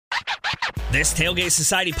This Tailgate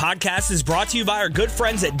Society podcast is brought to you by our good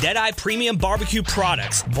friends at Deadeye Premium Barbecue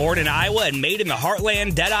Products. Born in Iowa and made in the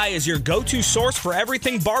heartland, Deadeye is your go-to source for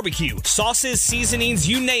everything barbecue. Sauces, seasonings,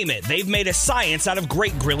 you name it. They've made a science out of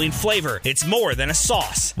great grilling flavor. It's more than a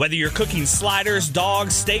sauce. Whether you're cooking sliders,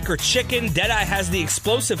 dogs, steak, or chicken, Deadeye has the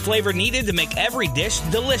explosive flavor needed to make every dish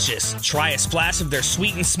delicious. Try a splash of their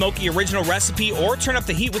sweet and smoky original recipe or turn up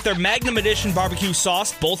the heat with their Magnum Edition barbecue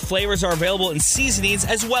sauce. Both flavors are available in seasonings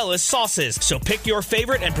as well as sauces. So pick your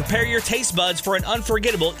favorite and prepare your taste buds for an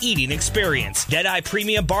unforgettable eating experience. Deadeye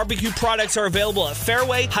Premium Barbecue Products are available at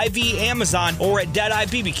Fairway, Hy-Vee, Amazon, or at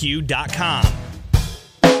DeadeyeBBQ.com.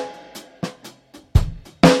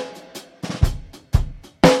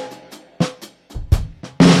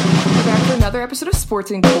 Back for another episode of Sports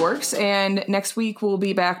and Corks, and next week we'll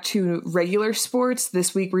be back to regular sports.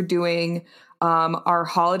 This week we're doing our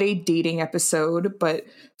holiday dating episode, but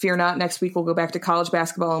fear not, next week we'll go back to college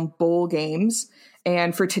basketball and bowl games.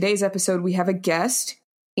 And for today's episode, we have a guest.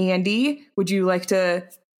 Andy, would you like to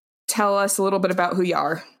tell us a little bit about who you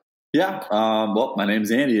are? Yeah, well, my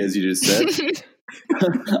name's Andy, as you just said.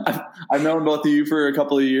 I've known both of you for a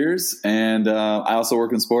couple of years, and I also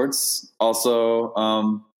work in sports.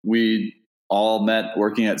 Also, we all met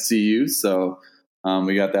working at CU, so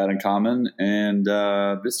we got that in common, and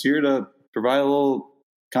just here to provide a little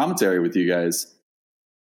commentary with you guys.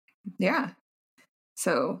 Yeah.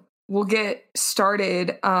 So we'll get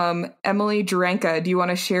started. Emily Dranka, do you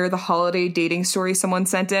want to share the holiday dating story someone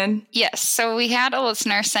sent in? Yes. So we had a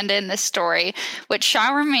listener send in this story, which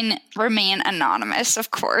shall remain anonymous,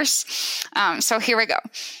 of course. So here we go.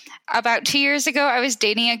 About 2 years ago, I was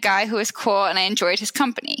dating a guy who was cool and I enjoyed his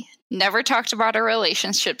company. Never talked about our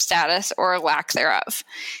relationship status or lack thereof.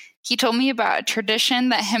 He told me about a tradition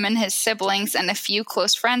that him and his siblings and a few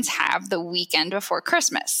close friends have the weekend before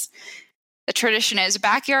Christmas. The tradition is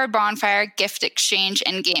backyard bonfire, gift exchange,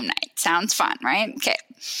 and game night. Sounds fun, right? Okay.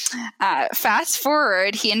 Fast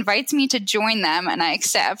forward, he invites me to join them, and I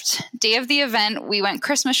accept. Day of the event, we went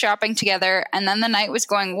Christmas shopping together, and then the night was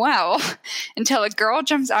going well until a girl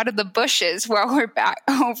jumps out of the bushes while we're back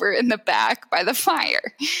over in the back by the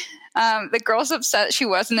fire. The girl's upset she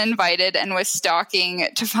wasn't invited and was stalking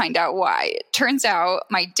to find out why. It turns out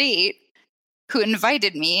my date, who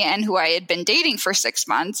invited me and who I had been dating for 6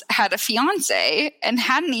 months, had a fiance and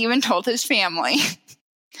hadn't even told his family.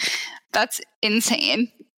 That's insane.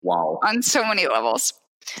 Wow. On so many levels.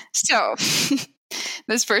 So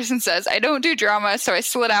this person says, I don't do drama, so I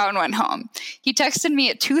slid out and went home. He texted me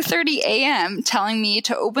at 2:30 a.m. telling me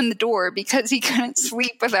to open the door because he couldn't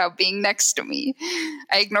sleep without being next to me.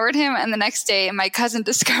 I ignored him, and the next day, my cousin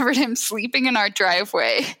discovered him sleeping in our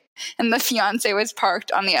driveway, and the fiance was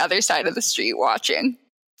parked on the other side of the street watching.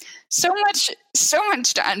 So much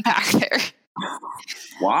to unpack there.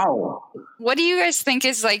 Wow. What do you guys think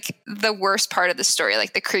is like the worst part of the story,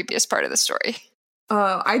 like the creepiest part of the story?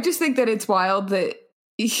 I just think that it's wild that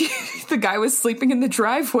the guy was sleeping in the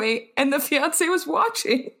driveway and the fiance was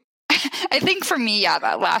watching. I think for me, yeah,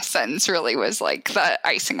 that last sentence really was like the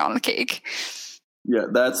icing on the cake. Yeah,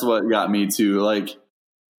 that's what got me too. Like,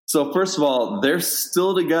 so first of all, they're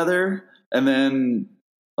still together, and then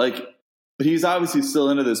like he's obviously still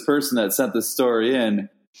into this person that sent this story in,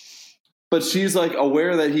 but she's like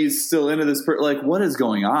aware that he's still into this like, what is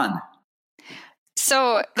going on?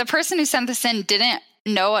 So the person who sent this in didn't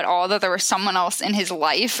know at all that there was someone else in his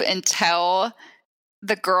life until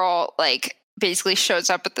the girl like basically shows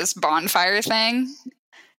up at this bonfire thing.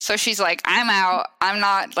 So she's like, I'm out. I'm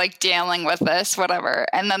not like dealing with this, whatever.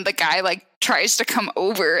 And then the guy like tries to come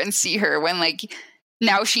over and see her when like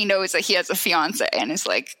now she knows that he has a fiance and is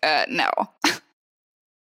like, no.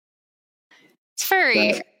 It's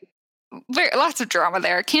very lots of drama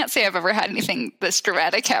there. Can't say I've ever had anything this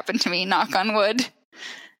dramatic happen to me, knock on wood.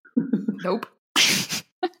 Nope.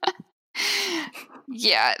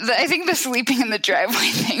 Yeah, I think the sleeping in the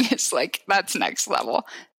driveway thing is like, that's next level.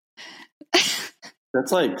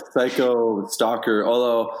 That's like psycho stalker,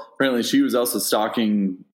 although apparently she was also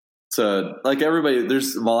stalking to like everybody.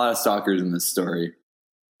 There's a lot of stalkers in this story.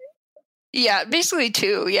 Yeah, basically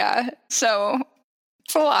two. Yeah. So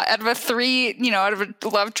it's a lot out of a three, out of a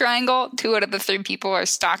love triangle, 2 out of the 3 people are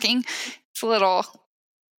stalking. It's a little,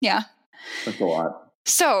 yeah. That's a lot.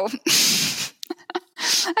 So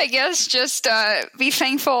I guess just be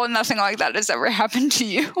thankful nothing like that has ever happened to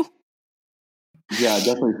you. Yeah,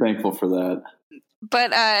 definitely thankful for that.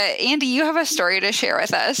 But Andy, you have a story to share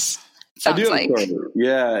with us. I do have a story.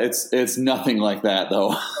 Yeah, it's nothing like that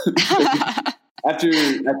though. After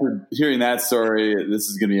hearing that story, this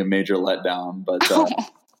is going to be a major letdown. But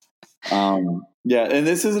Yeah, and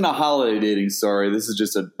this isn't a holiday dating story. This is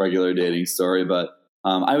just a regular dating story. But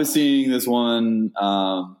I was seeing this woman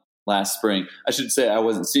last spring. I should say I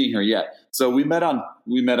wasn't seeing her yet. So we met on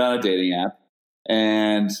a dating app,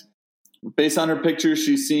 and based on her picture,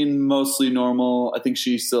 she seemed mostly normal. I think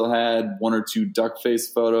she still had 1 or 2 duck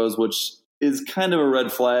face photos, which is kind of a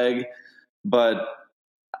red flag. But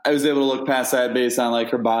I was able to look past that based on like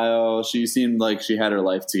her bio. She seemed like she had her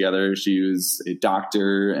life together. She was a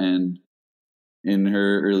doctor and in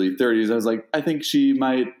her early 30s. I was like, I think she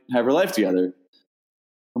might have her life together.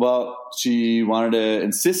 Well, she wanted to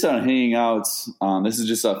insist on hanging out. This is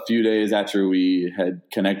just a few days after we had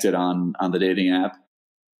connected on the dating app.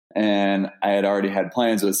 And I had already had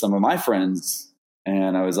plans with some of my friends.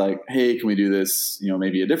 And I was like, hey, can we do this,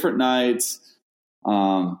 maybe a different night?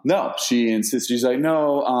 No, she insisted. She's like,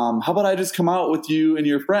 no, how about I just come out with you and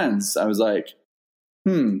your friends? I was like,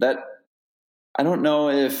 I don't know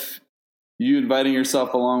if you inviting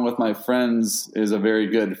yourself along with my friends is a very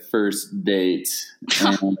good first date.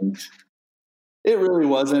 And it really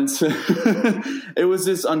wasn't. It was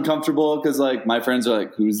just uncomfortable because like my friends are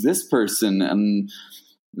like, who's this person? And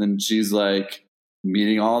then she's like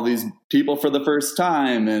meeting all these people for the first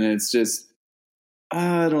time. And it's just,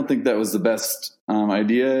 I don't think that was the best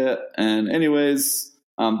idea. And anyways,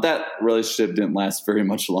 that relationship didn't last very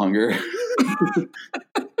much longer.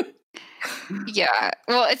 Yeah.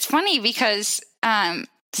 Well, it's funny because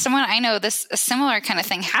someone I know, a similar kind of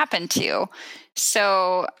thing happened to.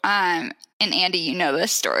 So, and Andy, you know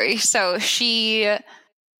this story. So the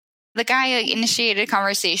guy like, initiated a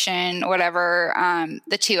conversation, whatever.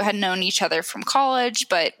 The two had known each other from college,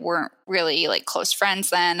 but weren't really like close friends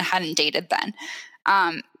then, hadn't dated then.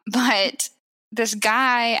 But this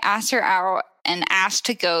guy asked her out and asked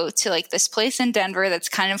to go to like this place in Denver that's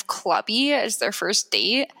kind of clubby as their first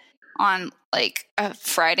date on like a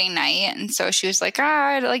Friday night. And so she was like,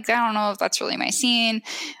 I don't know if that's really my scene.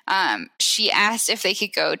 She asked if they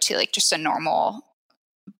could go to like just a normal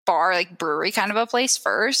bar, like brewery kind of a place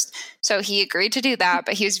first. So he agreed to do that,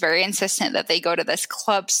 but he was very insistent that they go to this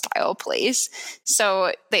club style place.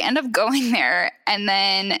 So they end up going there, and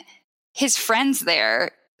then his friend's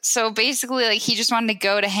there. So basically like he just wanted to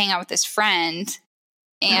go to hang out with his friend.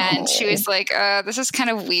 And she was like, this is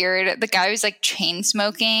kind of weird. The guy was like chain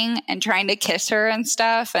smoking and trying to kiss her and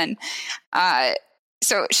stuff. And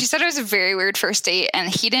so she said it was a very weird first date,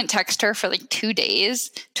 and he didn't text her for like 2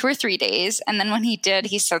 or 3 days. And then when he did,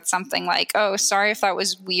 he said something like, oh, sorry if that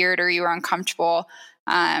was weird or you were uncomfortable.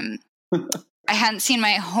 I hadn't seen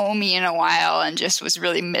my homie in a while and just was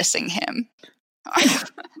really missing him.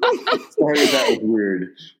 Sorry if that was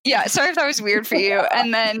weird. Yeah, sorry if that was weird for you.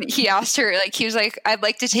 And then he asked her, like, he was like, I'd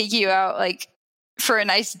like to take you out, like, for a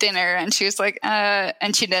nice dinner. And she was like,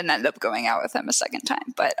 and she didn't end up going out with him a second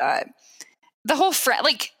time. But the whole friend,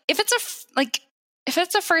 like, if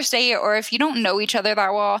it's a first date or if you don't know each other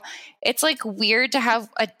that well, it's like weird to have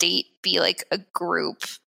a date be like a group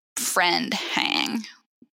friend hang.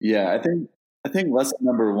 Yeah, I think lesson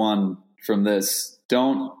number 1 from this: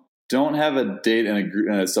 don't have a date in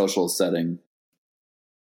a social setting.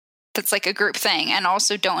 That's like a group thing, and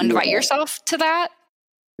also don't invite yourself to that.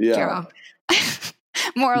 Yeah.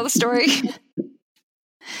 Moral of the story.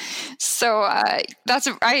 So I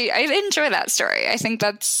enjoy that story. I think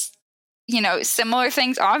that's, similar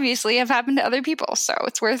things obviously have happened to other people, so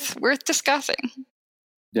it's worth discussing.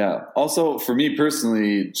 Yeah. Also, for me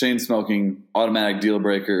personally, chain smoking, automatic deal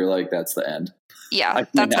breaker. Like that's the end. Yeah,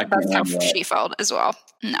 that's how she felt as well.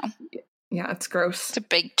 No. Yeah, it's gross. It's a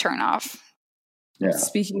big turnoff. Yeah.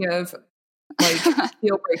 Speaking of like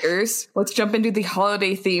deal breakers, let's jump into the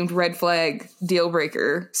holiday themed red flag deal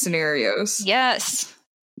breaker scenarios. Yes.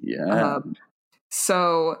 Yeah.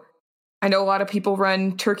 So I know a lot of people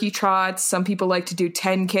run turkey trots. Some people like to do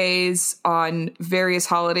 10Ks on various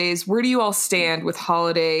holidays. Where do you all stand with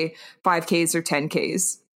holiday 5Ks or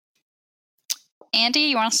 10Ks? Andy,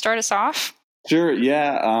 you want to start us off? Sure.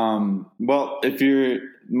 Yeah. Well,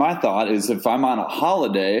 my thought is if I'm on a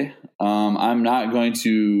holiday, I'm not going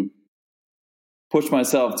to push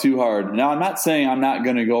myself too hard. Now, I'm not saying I'm not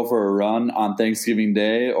going to go for a run on Thanksgiving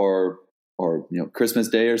Day or Christmas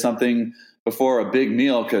Day or something before a big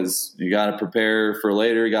meal, because you got to prepare for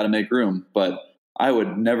later. You got to make room. But I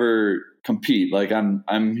would never compete. Like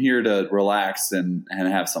I'm here to relax and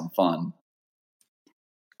have some fun.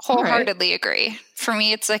 Wholeheartedly agree. For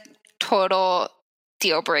me, it's like total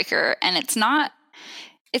deal breaker, and it's not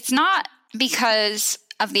because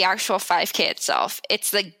of the actual 5K itself. It's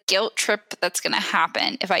the guilt trip that's going to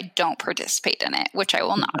happen if I don't participate in it, which I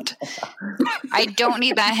will not. I don't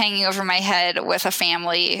need that hanging over my head with a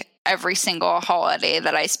family every single holiday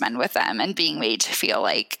that I spend with them and being made to feel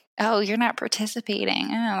like, oh, you're not participating.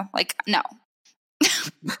 Oh, like, no.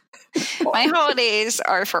 My holidays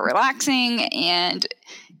are for relaxing and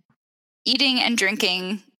eating and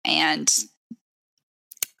drinking, and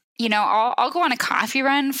I'll go on a coffee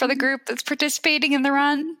run for the group that's participating in the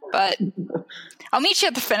run, but I'll meet you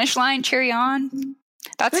at the finish line, cheery on.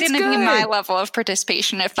 That's going to be my level of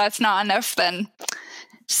participation. If that's not enough, then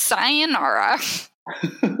sayonara.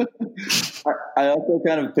 I also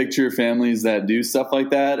kind of picture families that do stuff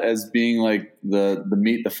like that as being like the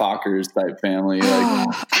Meet the Fockers type family.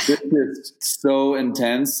 Like, this is so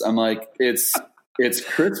intense. I'm like, it's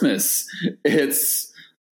Christmas, it's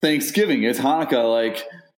Thanksgiving, it's Hanukkah. Like,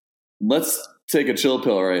 let's take a chill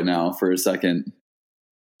pill right now for a second.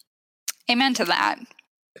 Amen to that.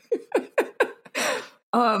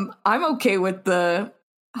 I'm okay with the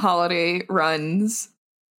holiday runs.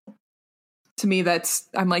 To me,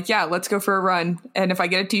 I'm like, yeah, let's go for a run. And if I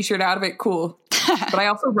get a t-shirt out of it, cool. But I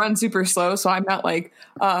also run super slow, so I'm not like,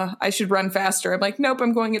 I should run faster. I'm like, nope,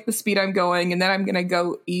 I'm going at the speed I'm going, and then I'm going to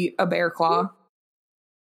go eat a bear claw.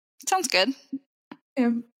 Sounds good.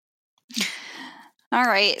 Yeah. All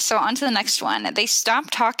right, so on to the next one. They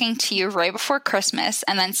stop talking to you right before Christmas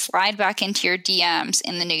and then slide back into your DMs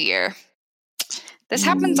in the new year. This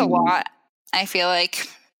happens a lot, I feel like.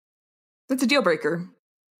 That's a deal breaker.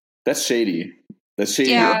 That's shady.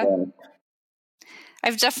 Yeah.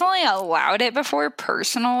 I've definitely allowed it before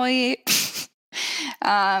personally.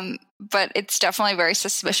 But it's definitely very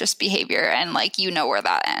suspicious behavior, and like, where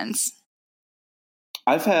that ends.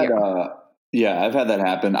 I've had that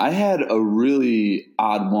happen. I had a really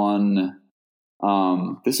odd one.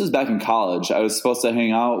 This was back in college. I was supposed to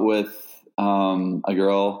hang out with a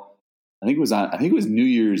girl. I think it was New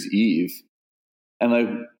Year's Eve, and like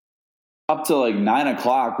up to like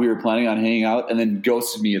 9:00, we were planning on hanging out, and then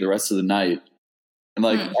ghosted me the rest of the night. And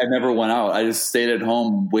like, I never went out. I just stayed at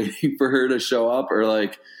home waiting for her to show up or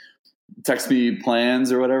like text me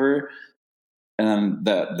plans or whatever. And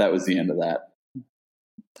then that was the end of that.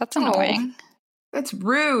 That's annoying. That's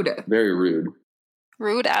rude. Very rude.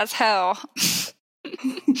 Rude as hell.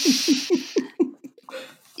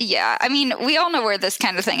 Yeah, I mean, we all know where this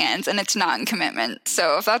kind of thing ends, and it's not in commitment.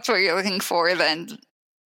 So if that's what you're looking for, then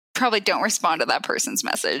probably don't respond to that person's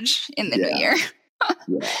message in the new year.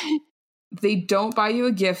 Yeah. They don't buy you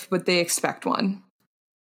a gift, but they expect one.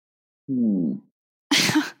 Yeah,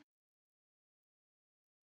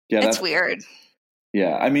 that's weird.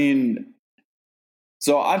 Yeah, I mean,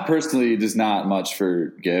 so I'm personally just not much for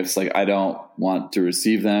gifts. Like, I don't want to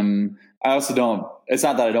receive them. I also don't. It's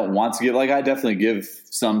not that I don't want to give. Like, I definitely give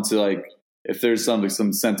some to, like, if there's some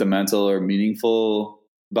sentimental or meaningful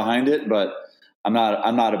behind it. But I'm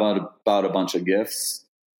not about a bunch of gifts.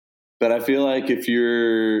 But I feel like if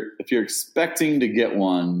you're expecting to get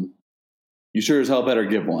one, you sure as hell better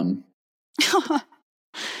give one.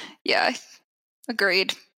 Yeah,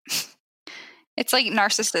 agreed. It's like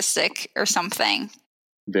narcissistic or something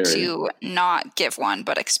to not give one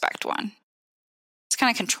but expect one. It's kind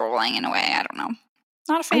of controlling in a way. I don't know.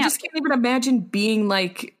 Not a fan. I just can't even imagine being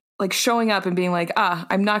like showing up and being like,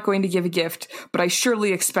 I'm not going to give a gift, but I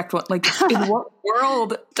surely expect one. Like, in what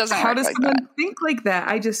world how does someone think like that?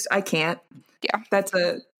 I can't. Yeah. That's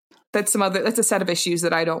a set of issues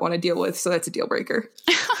that I don't want to deal with. So that's a deal breaker.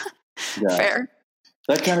 Yeah. Fair.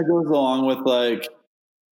 That kind of goes along with, like,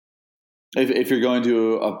 if you're going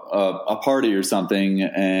to a party or something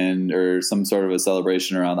or some sort of a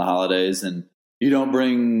celebration around the holidays and you don't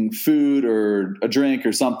bring food or a drink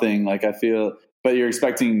or something, like, I feel, but you're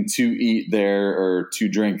expecting to eat there or to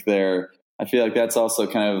drink there. I feel like that's also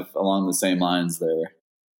kind of along the same lines there.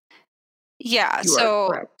 Yeah.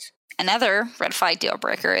 So another red flag deal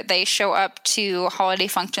breaker, they show up to holiday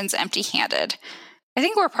functions empty-handed. I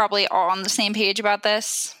think we're probably all on the same page about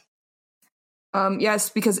this. Yes,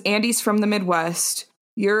 because Andy's from the Midwest.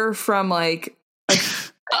 You're from like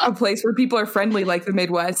a place where people are friendly like the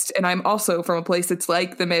Midwest. And I'm also from a place that's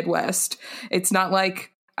like the Midwest. It's not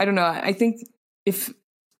like, I don't know. I think if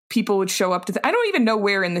people would show up to, I don't even know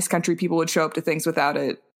where in this country people would show up to things without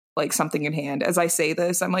it, like something in hand. As I say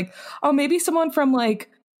this, I'm like, oh, maybe someone from like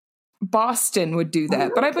Boston would do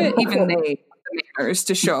that. But I bet even they have the manners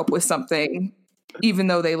to show up with something, even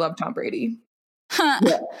though they love Tom Brady.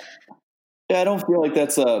 Yeah. I don't feel like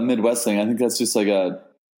that's a Midwest thing. I think that's just like a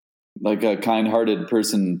kind-hearted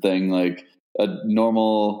person thing, like a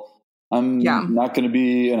normal, I'm not going to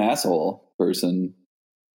be an asshole person.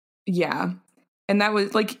 Yeah. And that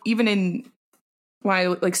was like, even in when I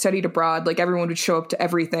like studied abroad, like everyone would show up to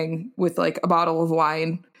everything with like a bottle of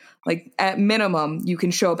wine. Like at minimum, you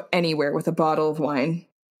can show up anywhere with a bottle of wine.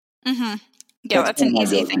 Mm-hmm. Yeah, that's an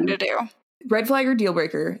easy thing to do. Red flag or deal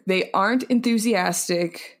breaker. They aren't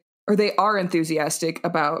enthusiastic, or they are enthusiastic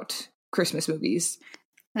about Christmas movies.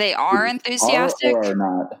 They are enthusiastic? Or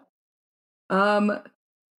not?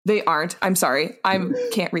 They aren't. I'm sorry. I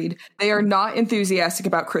can't read. They are not enthusiastic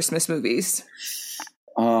about Christmas movies.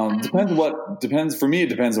 Depends. For me, it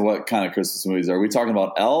depends on what kind of Christmas movies. Are we talking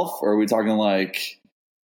about Elf, or are we talking like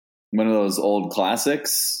one of those old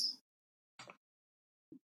classics?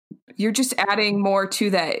 You're just adding more to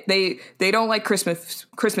that. They don't like Christmas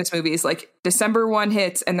movies. Like December 1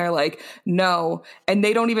 hits and they're like, no. And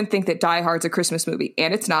they don't even think that Die Hard's a Christmas movie.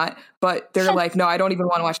 And it's not. But they're like, no, I don't even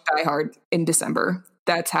want to watch Die Hard in December.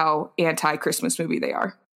 That's how anti-Christmas movie they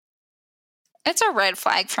are. It's a red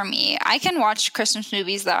flag for me. I can watch Christmas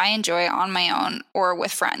movies that I enjoy on my own or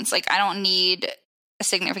with friends. Like, I don't need a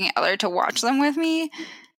significant other to watch them with me.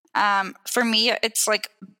 For me, it's like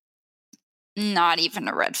not even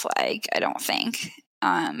a red flag, I don't think.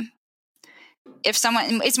 If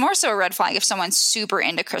someone, it's more so a red flag if someone's super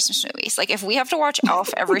into Christmas movies. Like, if we have to watch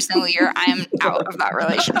Elf every single year, I'm out of that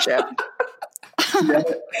relationship. Yeah,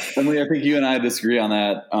 Emily, I think you and I disagree on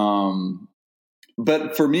that.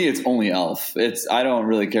 But for me, it's only Elf. I don't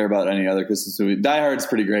really care about any other Christmas movie. Die Hard's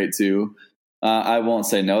pretty great too. I won't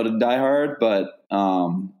say no to Die Hard, but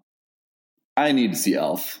I need to see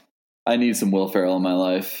Elf. I need some Will Ferrell in my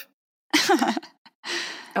life.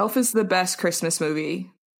 Elf is the best Christmas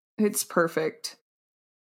movie. It's perfect.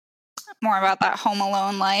 More about that Home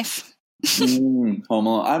Alone life. Home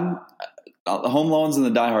Alone. Home Alone's in the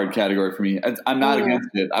Die Hard category for me. I'm not against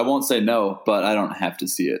it. I won't say no, but I don't have to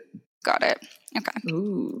see it. Got it. Okay.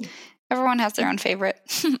 Ooh. Everyone has their own favorite.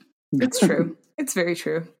 It's true. It's very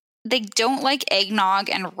true. They don't like eggnog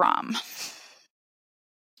and rum.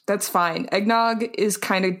 That's fine. Eggnog is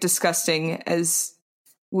kind of disgusting, as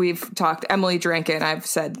we've talked. Emily drank it, and I've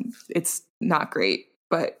said it's not great.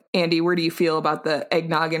 But Andy, where do you feel about the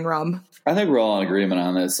eggnog and rum? I think we're all in agreement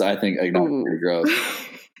on this. I think eggnog is pretty gross.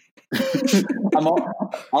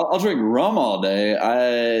 I'll drink rum all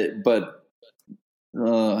day. But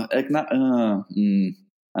eggnog.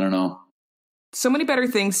 I don't know. So many better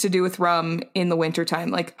things to do with rum in the wintertime,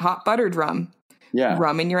 like hot buttered rum. Yeah.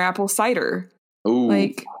 Rum in your apple cider. Ooh.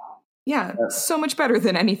 Like, yeah, so much better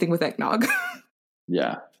than anything with eggnog.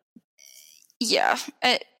 Yeah. Yeah.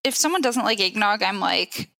 If someone doesn't like eggnog, I'm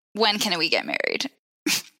like, when can we get married?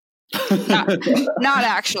 not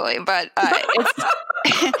actually, but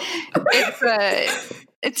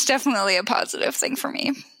it's definitely a positive thing for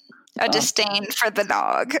me. A disdain for the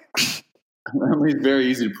nog. Emily's very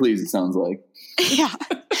easy to please, it sounds like. Yeah.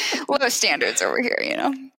 Low standards over here, you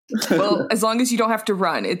know? Well, as long as you don't have to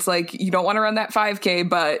run. It's like you don't want to run that 5K,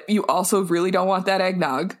 but you also really don't want that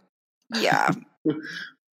eggnog. Yeah.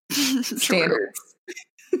 Standards.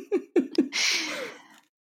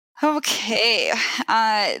 Okay.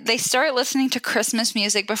 They start listening to Christmas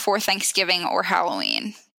music before Thanksgiving or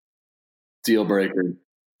Halloween. Deal breaker.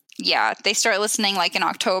 Yeah, they start listening like in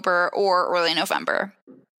October or early November.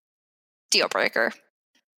 Deal breaker.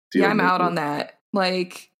 I'm out on that.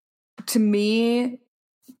 Like, to me,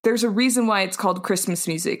 there's a reason why it's called Christmas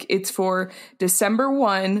music. It's for December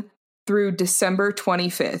 1 through December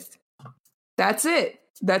 25th. That's it.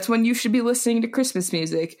 That's when you should be listening to Christmas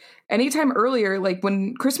music. Anytime earlier, like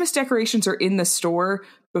when Christmas decorations are in the store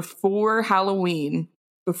before Halloween,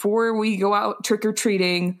 before we go out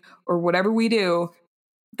trick-or-treating or whatever we do,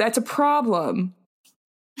 that's a problem.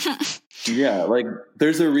 Yeah, like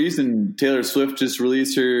there's a reason Taylor Swift just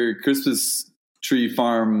released her Christmas tree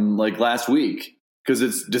farm like last week, because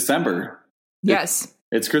it's December. Yes.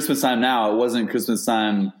 It's Christmas time now. It wasn't Christmas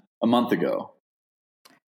time a month ago.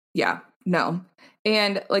 Yeah, no.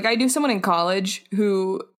 And like I knew someone in college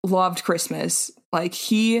who loved Christmas. Like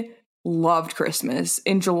he loved Christmas.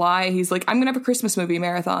 In July, he's like, I'm going to have a Christmas movie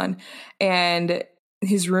marathon. And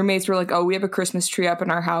his roommates were like, oh, we have a Christmas tree up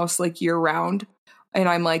in our house like year round. And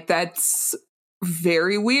I'm like, that's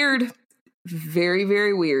very weird. Very,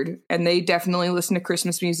 very weird. And they definitely listen to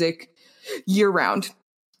Christmas music year round.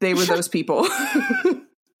 They were those people.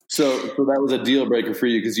 So that was a deal breaker for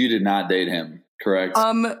you because you did not date him, correct?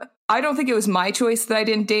 I don't think it was my choice that I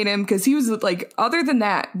didn't date him, because he was like, other than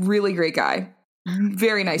that, really great guy.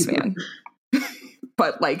 Very nice man.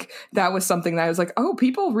 But like, that was something that I was like, oh,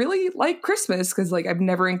 people really like Christmas, because like I've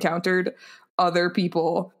never encountered other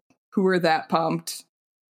people who were that pumped.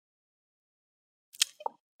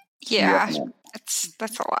 Yeah.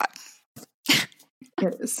 That's a lot.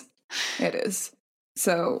 It is.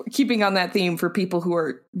 So keeping on that theme for people who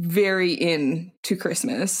are very into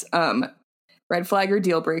Christmas, red flag or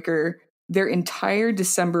deal breaker, their entire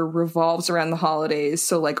December revolves around the holidays.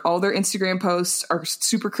 So like all their Instagram posts are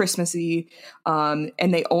super Christmassy, and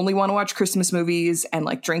they only want to watch Christmas movies and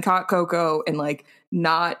like drink hot cocoa and like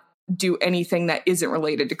not do anything that isn't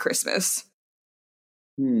related to Christmas.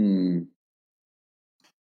 For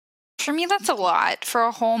me, that's a lot for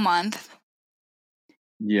a whole month.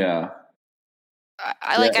 Yeah.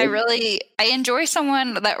 I enjoy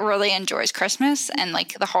someone that really enjoys Christmas and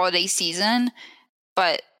like the holiday season,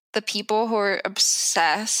 but the people who are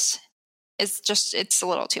obsessed, it's a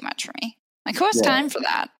little too much for me. Like, who has time for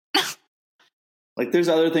that? Like, there's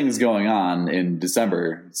other things going on in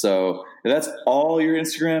December. So if that's all your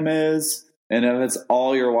Instagram is, and if it's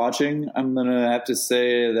all you're watching, I'm going to have to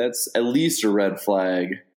say that's at least a red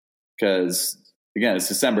flag. Because, again, it's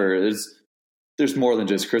December. There's more than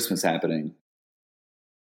just Christmas happening.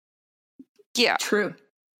 Yeah. True.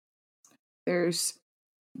 There's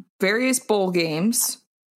various bowl games.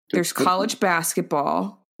 There's college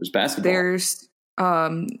basketball. There's basketball. There's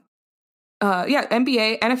NBA,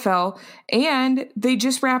 NFL, and they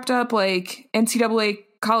just wrapped up like NCAA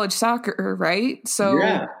college soccer, right? So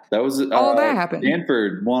yeah, that was all that happened.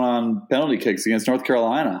 Stanford won on penalty kicks against North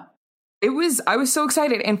Carolina. I was so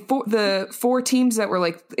excited, and the 4 teams that were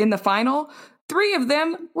like in the final, 3 of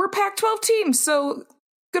them were Pac-12 teams. So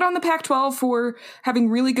good on the Pac-12 for having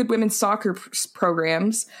really good women's soccer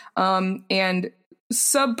programs, and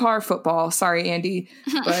subpar football. Sorry, Andy,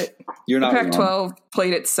 but You're not Pac-12 wrong.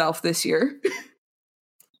 played itself this year.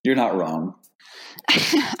 You're not wrong.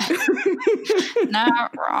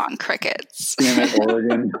 Not wrong, crickets. Damn it,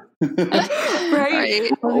 Oregon. Right?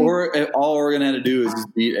 Or all Oregon had to do is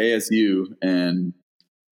just beat ASU, and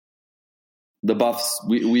the Buffs,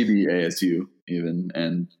 we beat ASU even,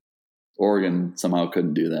 and Oregon somehow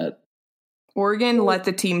couldn't do that. Oregon let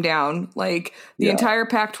the team down. Like the entire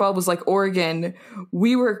Pac-12 was like, Oregon,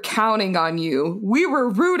 we were counting on you. We were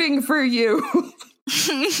rooting for you.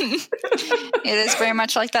 It is very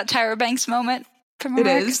much like that Tyra Banks moment from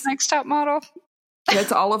America's Next Top Model.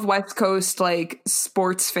 That's all of West Coast like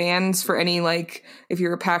sports fans for any like if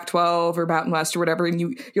you're a Pac-12 or Mountain West or whatever,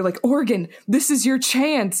 and you're like, Oregon, this is your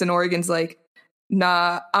chance, and Oregon's like,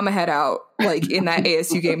 nah, I'm a head out. Like in that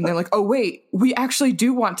ASU game, and they're like, oh wait, we actually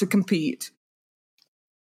do want to compete.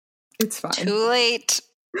 It's fine. Too late.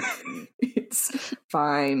 It's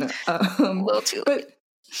fine. A little too late. But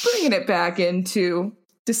bringing it back into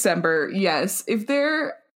December, yes, if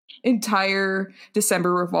their entire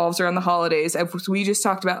December revolves around the holidays, as we just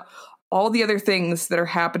talked about all the other things that are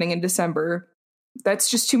happening in December, that's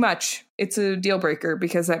just too much. It's a deal breaker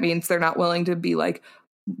because that means they're not willing to be like,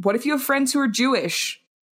 what if you have friends who are Jewish?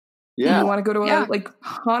 Yeah. You want to go to a like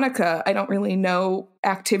Hanukkah, I don't really know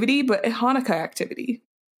activity, but a Hanukkah activity.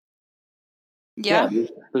 Yeah.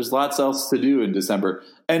 There's lots else to do in December.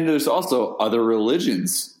 And there's also other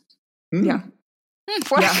religions. Yeah.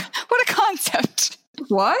 What a concept.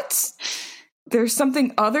 What? There's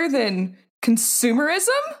something other than consumerism?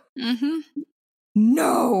 Mm-hmm.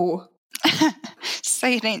 No.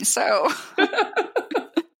 Say it ain't so.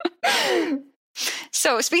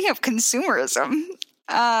 So speaking of consumerism,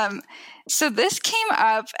 so this came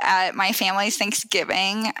up at my family's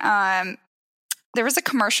Thanksgiving. There was a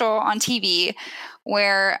commercial on TV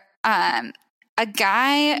where a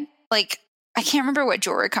guy, like, I can't remember what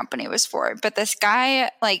jewelry company it was for, but this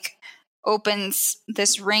guy, like, opens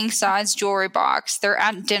this ring-sized jewelry box. They're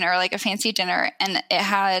at dinner, like a fancy dinner, and it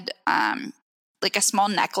had, like, a small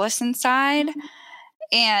necklace inside.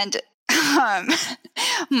 And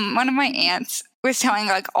one of my aunts was telling,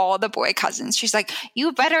 like, all the boy cousins, she's like,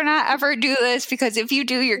 you better not ever do this, because if you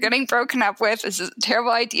do, you're getting broken up with. This is a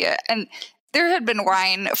terrible idea. And there had been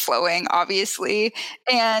wine flowing, obviously,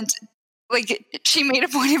 and like she made a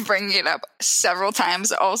point of bringing it up several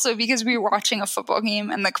times also because we were watching a football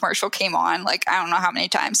game and the commercial came on like I don't know how many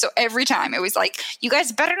times. So every time it was like, you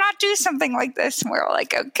guys better not do something like this. And we're all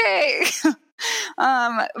like, okay.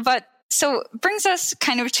 But so brings us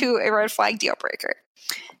kind of to a red flag deal breaker.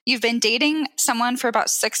 You've been dating someone for about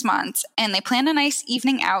 6 months and they plan a nice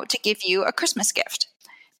evening out to give you a Christmas gift.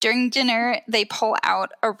 During dinner, they pull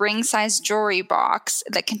out a ring-sized jewelry box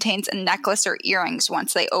that contains a necklace or earrings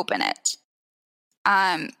once they open it.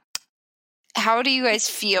 How do you guys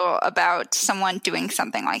feel about someone doing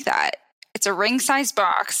something like that? It's a ring-sized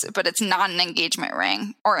box, but it's not an engagement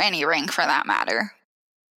ring, or any ring for that matter.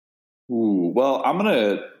 Ooh, well, I'm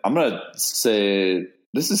gonna say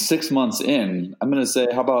this is 6 months in. I'm gonna say,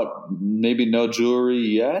 how about maybe no jewelry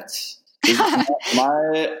yet?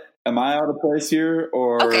 Am I out of place here,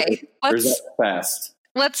 or, okay, or is that fast?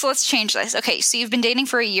 Let's change this. Okay, so you've been dating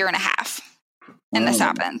for 1.5 years, and this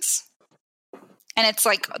happens. And it's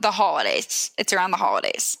like the holidays. It's around the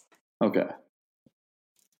holidays. Okay.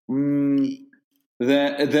 Then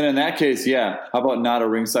in that case, yeah. How about not a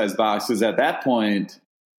ring size box? Because at that point,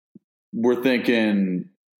 we're thinking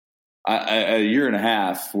a year and a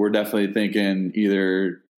half. We're definitely thinking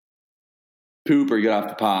either poop or get off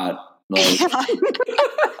the pot. Like,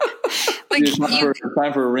 it's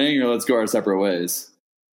time for a ring, or let's go our separate ways.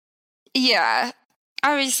 Yeah.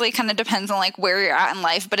 Obviously, kind of depends on like where you're at in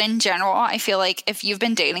life, but in general, I feel like if you've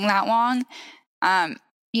been dating that long,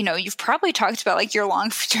 you've probably talked about like your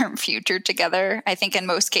long-term future together. I think in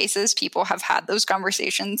most cases, people have had those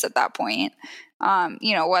conversations at that point.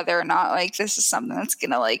 Whether or not like this is something that's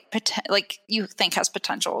gonna like you think has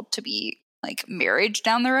potential to be like marriage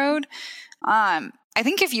down the road. I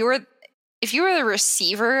think if you were the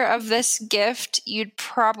receiver of this gift, you'd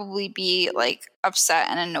probably be like upset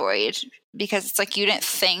and annoyed because it's like you didn't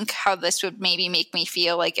think how this would maybe make me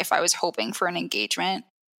feel like if I was hoping for an engagement.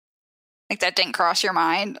 Like that didn't cross your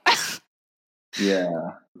mind. Yeah.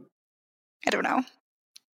 I don't know.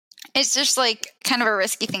 It's just like kind of a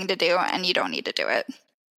risky thing to do, and you don't need to do it.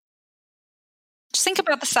 Just think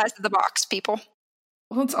about the size of the box, people.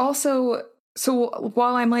 Well, it's also, so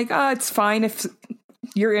while I'm like, it's fine if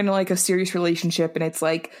you're in like a serious relationship and it's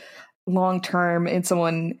like long term and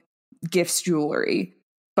someone gifts jewelry,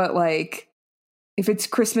 but like if it's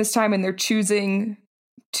Christmas time and they're choosing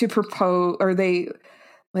to propose, or they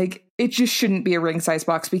like, it just shouldn't be a ring size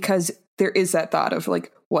box, because there is that thought of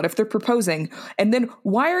like, what if they're proposing? And then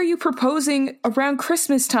why are you proposing around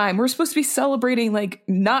Christmas time? We're supposed to be celebrating like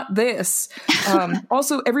not this.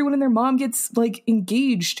 Also, everyone and their mom gets like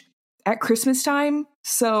engaged at Christmas time.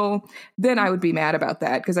 So then I would be mad about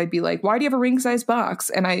that, because I'd be like, why do you have a ring size box?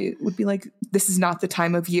 And I would be like, this is not the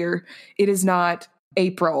time of year. It is not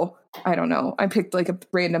April. I don't know. I picked like a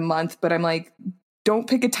random month, but I'm like, don't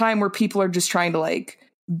pick a time where people are just trying to like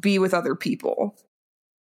be with other people.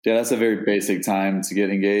 Yeah, that's a very basic time to get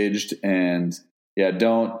engaged. And yeah,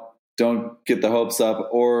 don't get the hopes up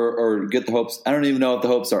or get the hopes. I don't even know if the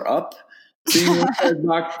hopes are up seeing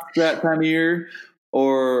that time of year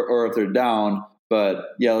or if they're down.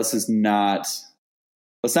 But yeah, let's not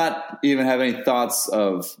even have any thoughts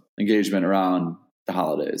of engagement around the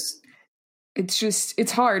holidays.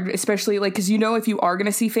 It's hard, especially like, because if you are going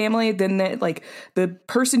to see family, then that like the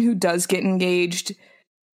person who does get engaged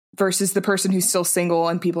versus the person who's still single,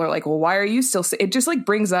 and people are like, well, why are you still it just like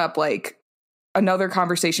brings up like another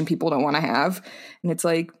conversation people don't want to have. And it's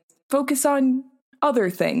like, focus on other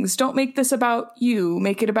things. Don't make this about you.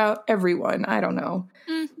 Make it about everyone. I don't know.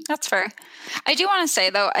 That's fair. I do want to say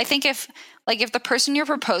though, I think if the person you're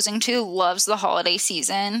proposing to loves the holiday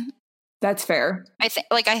season, that's fair. I think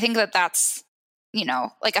that's,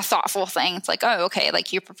 like a thoughtful thing. It's like, oh, okay,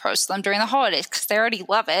 like you propose to them during the holidays because they already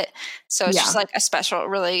love it. So it's just like a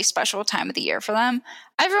really special time of the year for them.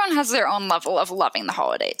 Everyone has their own level of loving the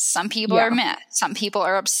holidays. Some people are meh. Some people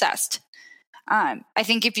are obsessed. I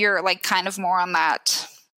think if you're like kind of more on that,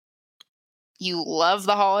 you love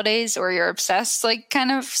the holidays or you're obsessed, like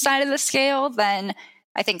kind of side of the scale, then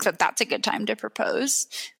I think that's a good time to propose.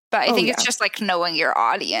 But I think it's just like knowing your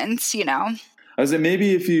audience, I was like,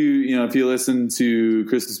 maybe if you listen to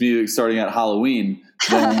Christmas music starting at Halloween,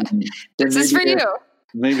 then this is for you.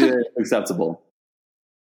 Maybe they're acceptable.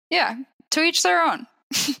 Yeah, to each their own.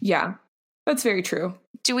 Yeah, that's very true.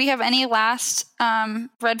 Do we have any last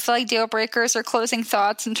red flag deal breakers or closing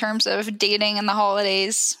thoughts in terms of dating in the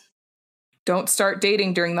holidays? Don't start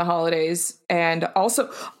dating during the holidays. And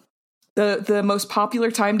also, the most popular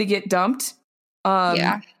time to get dumped.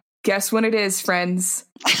 Guess when it is, friends?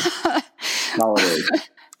 Holidays.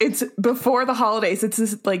 It's before the holidays. It's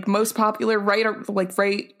this, like most popular right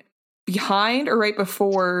behind or right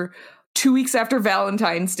before 2 weeks after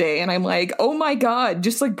Valentine's Day. And I'm like, oh my God,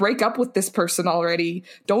 just like break up with this person already.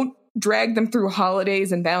 Don't drag them through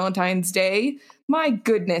holidays and Valentine's Day. My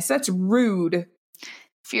goodness, that's rude.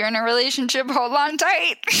 If you're in a relationship, hold on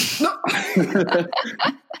tight.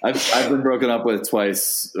 I've been broken up with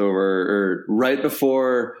twice over, or right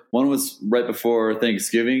before. One was right before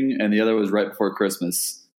Thanksgiving, and the other was right before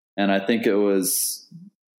Christmas. And I think it was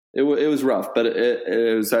rough, but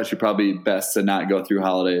it was actually probably best to not go through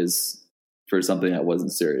holidays for something that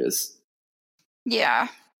wasn't serious. Yeah.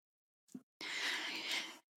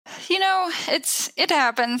 It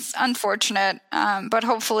happens, unfortunate, but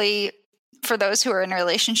hopefully for those who are in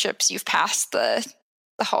relationships, you've passed the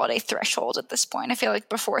holiday threshold at this point. I feel like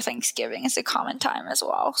before Thanksgiving is a common time as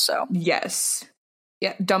well. So yes.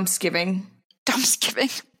 Yeah. Dumpsgiving. I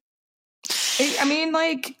mean,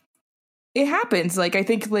 like, it happens. Like, I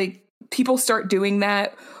think like people start doing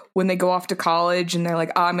that when they go off to college and they're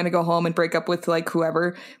like, I'm going to go home and break up with like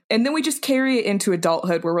whoever. And then we just carry it into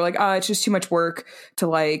adulthood where we're like, it's just too much work to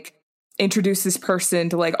like introduce this person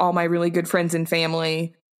to like all my really good friends and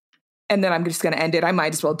family. And then I'm just going to end it. I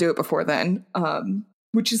might as well do it before then.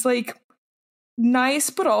 Which is like nice,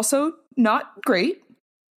 but also not great.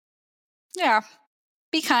 Yeah.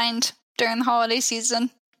 Be kind during the holiday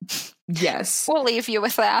season. Yes. We'll leave you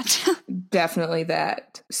with that. Definitely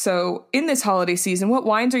that. So in this holiday season, what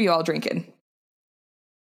wines are you all drinking?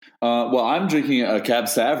 Well, I'm drinking a Cab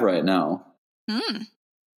Sav right now.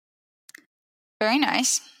 Very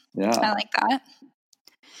nice. Yeah. I like that.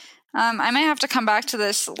 I might have to come back to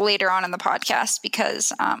this later on in the podcast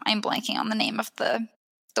because I'm blanking on the name of the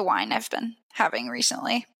wine I've been having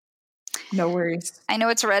recently. No worries. I know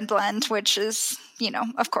it's a red blend, which is,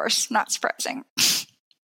 of course, not surprising.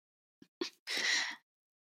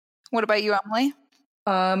 What about you, Emily?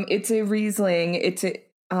 It's a Riesling. It's a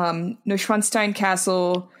Neuschwanstein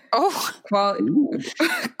Castle. Oh,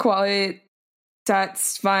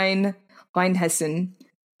 Qualitätswein Rheinhessen.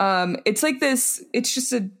 It's like this. It's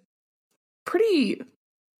just a pretty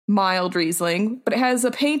mild Riesling, but it has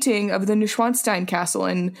a painting of the Neuschwanstein Castle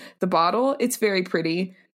in the bottle. It's very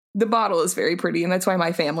pretty. The bottle is very pretty, and that's why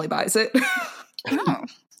my family buys it. Oh,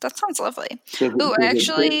 that sounds lovely. Oh,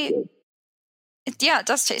 actually, it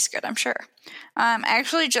does taste good, I'm sure. I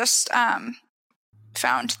actually just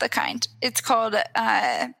found the kind. It's called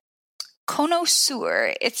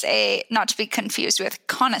Connoisseur. It's not to be confused with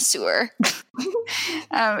Connoisseur.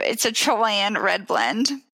 It's a Chilean red blend.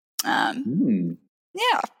 Yeah,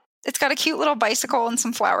 it's got a cute little bicycle and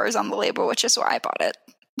some flowers on the label, which is why I bought it.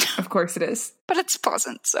 Of course it is. But it's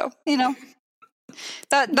pleasant, so,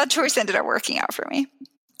 that choice ended up working out for me.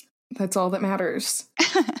 That's all that matters.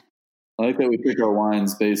 I like that we pick our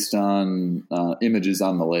wines based on images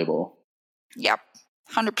on the label. Yep,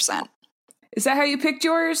 100%. Is that how you picked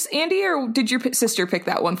yours, Andy, or did your sister pick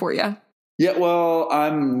that one for you? Yeah, well,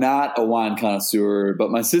 I'm not a wine connoisseur, but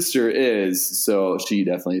my sister is, so she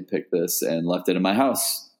definitely picked this and left it in my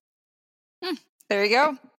house. There you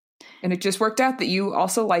go. And it just worked out that you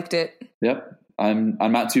also liked it. Yep. I'm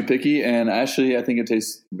not too picky, and actually I think it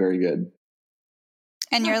tastes very good.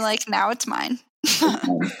 And you're like, now it's mine.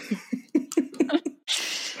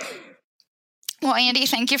 Well, Andy,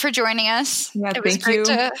 thank you for joining us. Yeah, it was great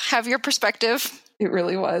to have your perspective. It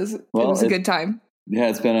really was. Well, it was a good time. Yeah,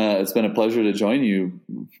 it's been a pleasure to join you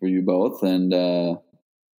for you both, and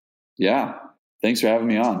thanks for having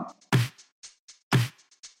me on.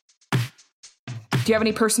 Do you have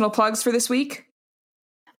any personal plugs for this week?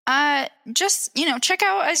 Just, check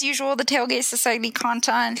out, as usual, the Tailgate Society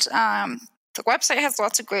content. The website has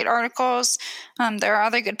lots of great articles. There are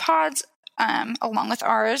other good pods along with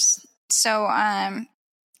ours. So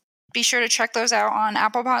be sure to check those out on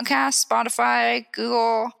Apple Podcasts, Spotify,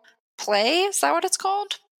 Google Play. Is that what it's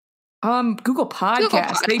called? Google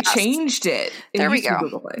Podcasts. They changed it. There we go.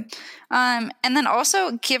 Google Play. And then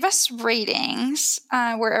also give us ratings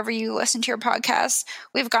wherever you listen to your podcasts.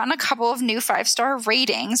 We've gotten a couple of new 5-star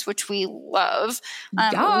ratings, which we love.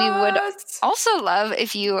 Yes. We would also love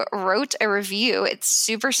if you wrote a review. It's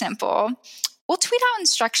super simple. We'll tweet out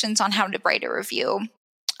instructions on how to write a review,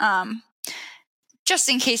 just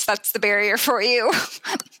in case that's the barrier for you.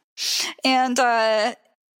 And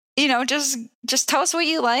just tell us what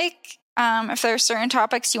you like. If there are certain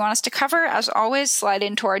topics you want us to cover, as always, slide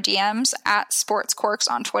into our DMs at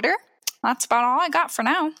SportsQuarks on Twitter. That's about all I got for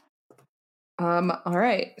now. All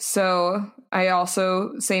right. So I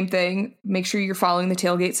also, same thing, make sure you're following the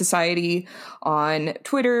Tailgate Society on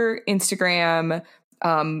Twitter, Instagram,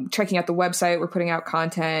 checking out the website. We're putting out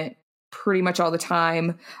content pretty much all the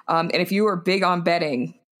time. And if you are big on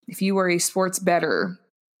betting, if you are a sports bettor,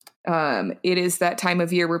 it is that time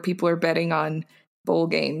of year where people are betting on bowl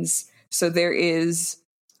games. So there is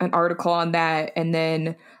an article on that. And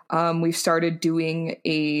then we've started doing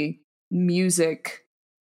a music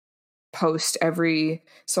post every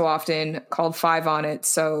so often called 5 on It.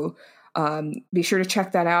 So be sure to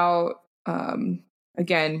check that out.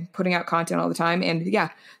 Again, putting out content all the time.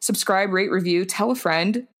 And subscribe, rate, review, tell a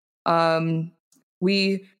friend.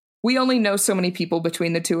 We only know so many people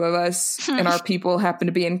between the two of us, and our people happen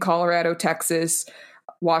to be in Colorado, Texas,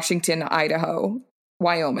 Washington, Idaho,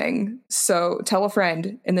 Wyoming. So tell a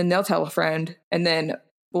friend, and then they'll tell a friend, and then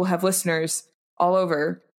we'll have listeners all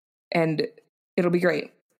over, and it'll be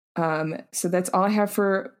great. So that's all I have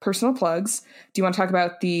for personal plugs. Do you want to talk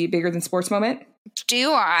about the Bigger Than Sports moment?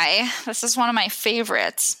 Do I? This is one of my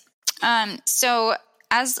favorites. So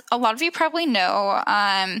as a lot of you probably know,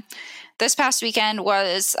 this past weekend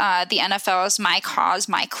was the NFL's My Cause,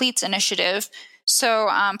 My Cleats initiative. So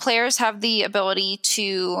players have the ability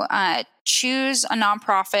to choose a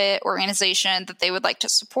nonprofit organization that they would like to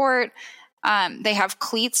support. They have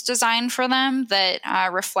cleats designed for them that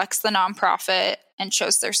reflects the nonprofit and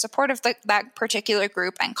shows their support of that particular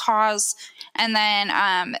group and cause. And then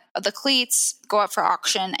the cleats go up for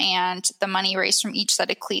auction, and the money raised from each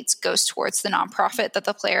set of cleats goes towards the nonprofit that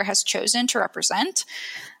the player has chosen to represent.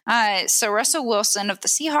 So Russell Wilson of the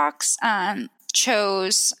Seahawks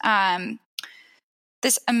chose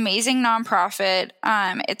this amazing nonprofit.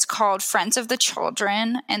 It's called Friends of the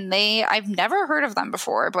Children, and I've never heard of them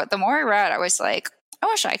before, but the more I read, I was like, I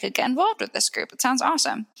wish I could get involved with this group. It sounds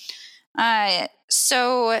awesome.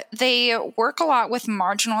 So they work a lot with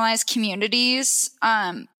marginalized communities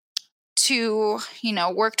to,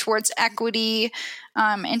 work towards equity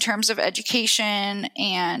in terms of education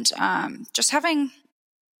and just having,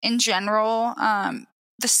 in general,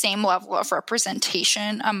 the same level of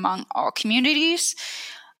representation among all communities.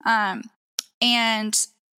 And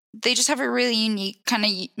they just have a really unique kind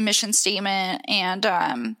of mission statement,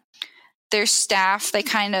 and their staff, they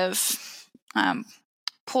kind of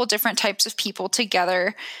pull different types of people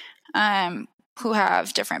together who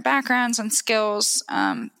have different backgrounds and skills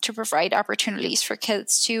to provide opportunities for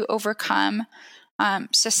kids to overcome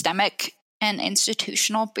systemic and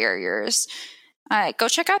institutional barriers. Go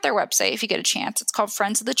check out their website if you get a chance. It's called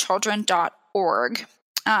friendsofthechildren.org.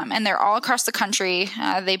 And they're all across the country.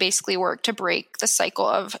 They basically work to break the cycle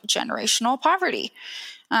of generational poverty.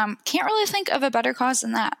 Can't really think of a better cause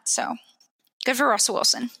than that. So good for Russell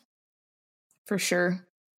Wilson. For sure.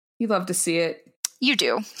 You love to see it. You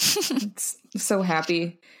do. It's so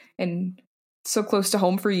happy and so close to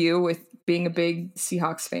home for you with being a big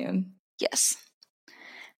Seahawks fan. Yes,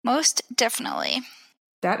 most definitely.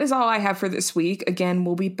 That is all I have for this week. Again,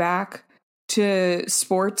 we'll be back to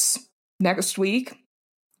sports next week.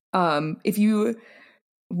 If you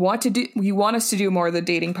want us to do more of the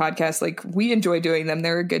dating podcasts, like we enjoy doing them.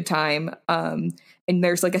 They're a good time. And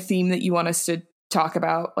there's like a theme that you want us to talk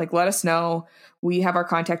about, like let us know. We have our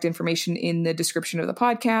contact information in the description of the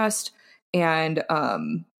podcast. And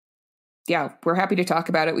we're happy to talk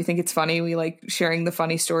about it. We think it's funny. We like sharing the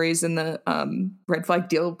funny stories and the red flag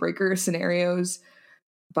deal breaker scenarios.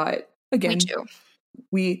 But again,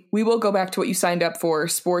 we will go back to what you signed up for,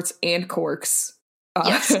 sports and corks.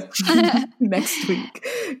 Yes. Next week.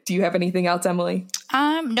 Do you have anything else, Emily?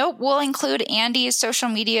 Nope. We'll include Andy's social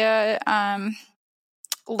media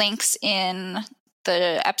links in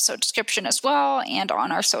the episode description as well, and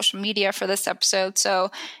on our social media for this episode.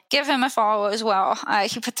 So give him a follow as well.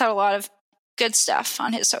 He puts out a lot of good stuff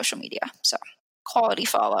on his social media. So quality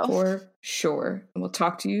follow. For sure. And we'll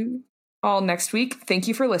talk to you all next week. Thank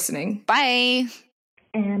you for listening. Bye.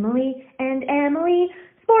 Emily and Emily,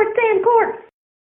 sports and corks.